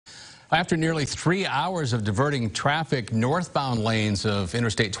After nearly 3 hours of diverting traffic, northbound lanes of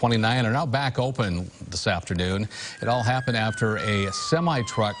Interstate 29 are now back open this afternoon. It all happened after a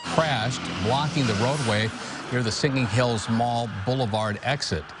semi-truck crashed, blocking the roadway near the Singing Hills Mall Boulevard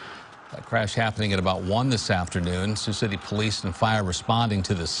exit. That crash happening at about 1 this afternoon. Sioux City Police and Fire responding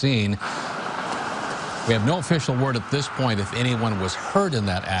to the scene. We have no official word at this point if anyone was hurt in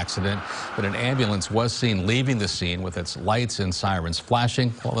that accident, but an ambulance was seen leaving the scene with its lights and sirens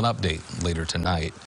flashing. We'll have an update later tonight.